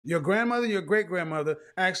Your grandmother, your great grandmother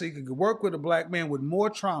actually could work with a black man with more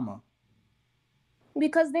trauma.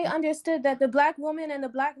 Because they understood that the black woman and the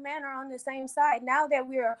black man are on the same side. Now that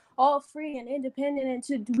we're all free and independent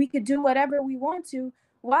and we could do whatever we want to,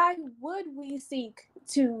 why would we seek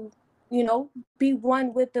to, you know, be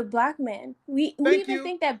one with the black man? We Thank even you.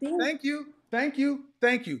 think that being Thank you. Thank you.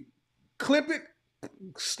 Thank you. Clip it,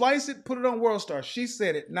 slice it, put it on World Star. She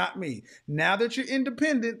said it, not me. Now that you're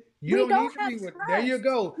independent, you we don't need don't to have be with. There you trust.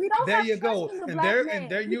 go. We don't There have you trust go. in the And black there man.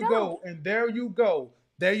 We you don't. go. And there you go.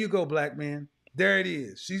 There you go, black man. There it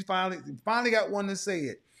is. She's finally got one to say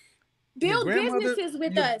it. Your Build grandmother, businesses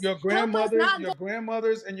with us. your Help us grandmothers, not your go.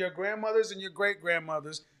 grandmothers, and your grandmothers and your great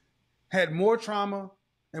grandmothers had more trauma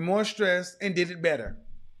and more stress and did it better.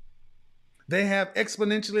 They have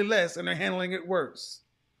exponentially less and are handling it worse.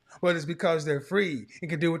 But it's because they're free and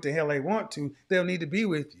can do what the hell they want to. They don't need to be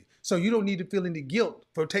with you. So you don't need to feel any guilt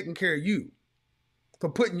for taking care of you, for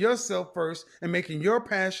putting yourself first and making your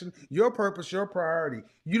passion, your purpose, your priority.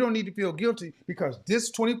 You don't need to feel guilty because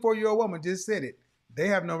this 24-year-old woman just said it. They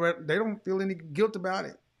don't feel any guilt about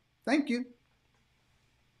it. Thank you.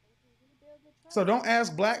 So don't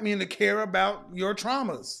ask black men to care about your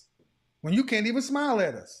traumas when you can't even smile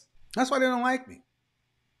at us. That's why they don't like me.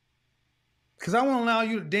 Because I won't allow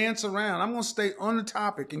you to dance around. I'm going to stay on the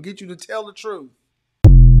topic and get you to tell the truth.